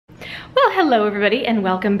Well, hello everybody and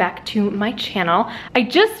welcome back to my channel. I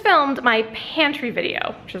just filmed my pantry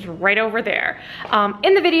video, which is right over there.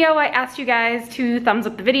 In the video, I asked you guys to thumbs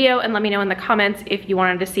up the video and let me know in the comments if you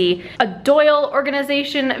wanted to see a Doyle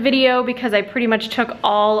organization video, because I pretty much took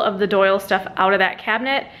all of the Doyle stuff out of that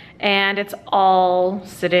cabinet and it's all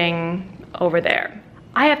sitting over there.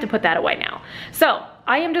 I have to put that away now. So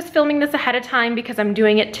I am just filming this ahead of time because I'm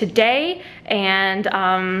doing it today, and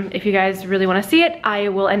if you guys really want to see it, I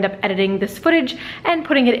will end up editing this footage and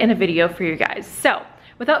putting it in a video for you guys. So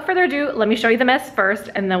without further ado, let me show you the mess first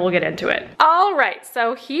and then we'll get into it. All right,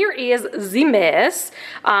 so here is the mess.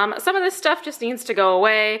 Some of this stuff just needs to go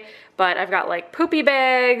away, but I've got like poopy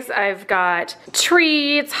bags, I've got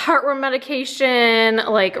treats, heartworm medication,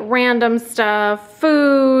 like random stuff,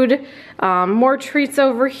 food, more treats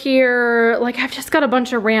over here. Like I've just got a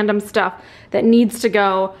bunch of random stuff that needs to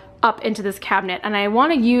go up into this cabinet, and I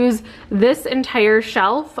want to use this entire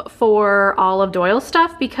shelf for all of Doyle's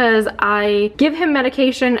stuff because I give him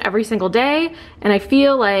medication every single day and I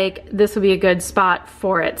feel like this would be a good spot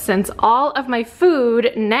for it, since all of my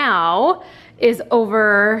food now is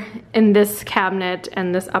over in this cabinet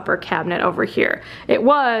and this upper cabinet over here. It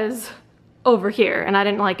was over here and I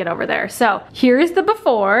didn't like it over there. So here's the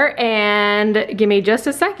before, and give me just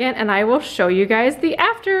a second and I will show you guys the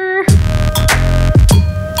after.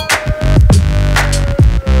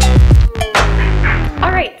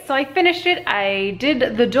 Alright, so I finished it. I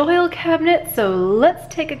did the Doyle cabinet, so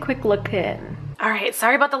let's take a quick look in. Alright,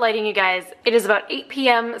 sorry about the lighting, you guys. It is about 8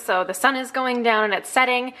 p.m. so the sun is going down and it's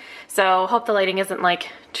setting, so hope the lighting isn't like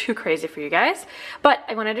too crazy for you guys. But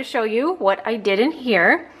I wanted to show you what I did in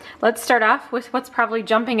here. Let's start off with what's probably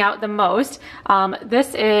jumping out the most.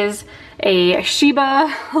 This is a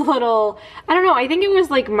Shiba little, I don't know, I think it was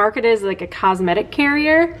like marketed as like a cosmetic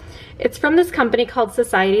carrier. It's from this company called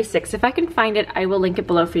Society 6. If I can find it, I will link it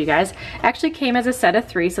below for you guys. It actually came as a set of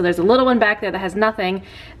 3, so there's a little one back there that has nothing.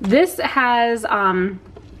 This has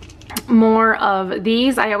more of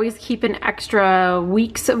these. I always keep an extra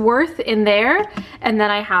week's worth in there, and then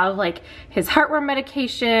I have like his heartworm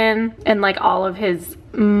medication and like all of his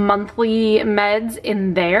monthly meds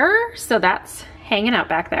in there, so that's hanging out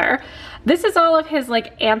back there. This is all of his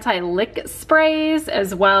like anti-lick sprays,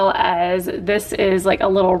 as well as this is like a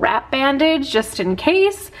little wrap bandage just in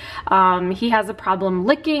case. He has a problem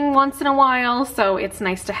licking once in a while, so it's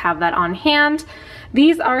nice to have that on hand.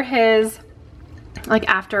 These are his like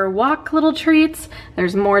after walk little treats.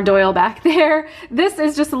 There's more Doyle back there. This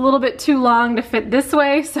is just a little bit too long to fit this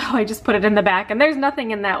way, so I just put it in the back, and there's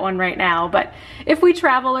nothing in that one right now, but if we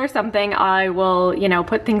travel or something, I will, you know,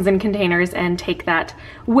 put things in containers and take that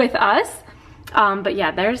with us. But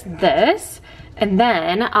yeah, there's this, and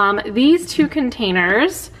then these two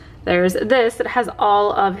containers. There's this that has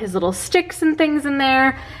all of his little sticks and things in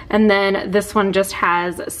there, and then this one just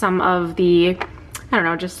has some of the, I don't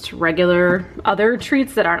know, just regular other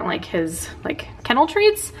treats that aren't like his like kennel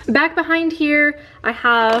treats. Back behind here, I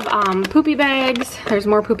have poopy bags. There's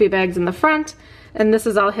more poopy bags in the front, and this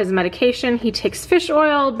is all his medication. He takes fish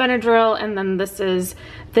oil, Benadryl, and then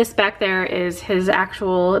this back there is his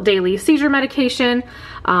actual daily seizure medication.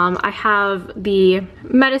 I have the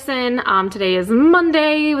medicine. Today is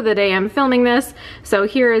Monday, the day I'm filming this. So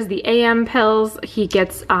here is the AM pills. He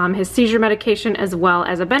gets his seizure medication as well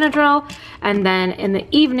as a Benadryl. And then in the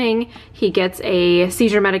evening, he gets a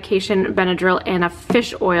seizure medication, Benadryl, and a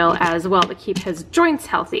fish oil as well to keep his joints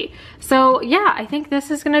healthy. So yeah, I think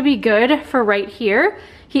this is gonna be good for right here.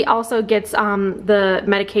 He also gets the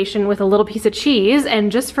medication with a little piece of cheese,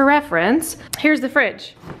 and just for reference, here's the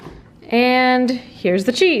fridge. And here's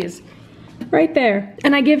the cheese, right there.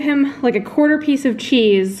 And I give him like a quarter piece of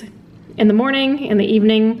cheese in the morning, in the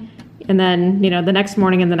evening, and then, you know, the next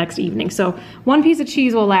morning and the next evening. So one piece of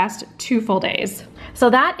cheese will last 2 full days. So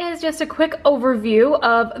that is just a quick overview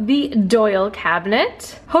of the Doyle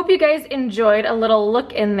cabinet. Hope you guys enjoyed a little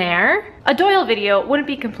look in there. A Doyle video wouldn't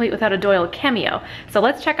be complete without a Doyle cameo. So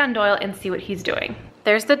let's check on Doyle and see what he's doing.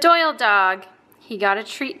 There's the Doyle dog. He got a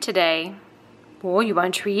treat today. Oh, you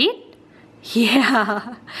want a treat?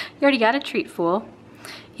 Yeah, you already got a treat, fool.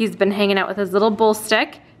 He's been hanging out with his little bull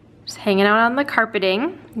stick, just hanging out on the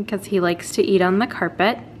carpeting because he likes to eat on the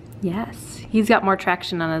carpet. Yes, he's got more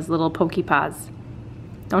traction on his little pokey paws.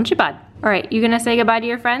 Don't you, bud? All right, you gonna say goodbye to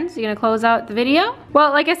your friends? You gonna close out the video? Well,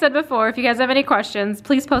 like I said before, if you guys have any questions,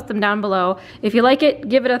 please post them down below. If you like it,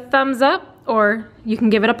 give it a thumbs up, or you can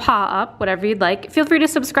give it a paw up, whatever you'd like. Feel free to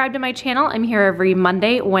subscribe to my channel. I'm here every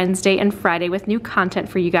Monday, Wednesday, and Friday with new content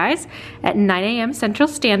for you guys at 9 a.m. Central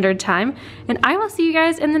Standard Time. And I will see you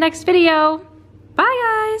guys in the next video.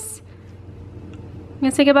 Bye, guys. You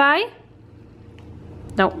gonna say goodbye?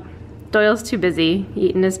 Nope. Doyle's too busy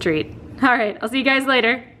eating his treat. All right, I'll see you guys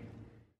later.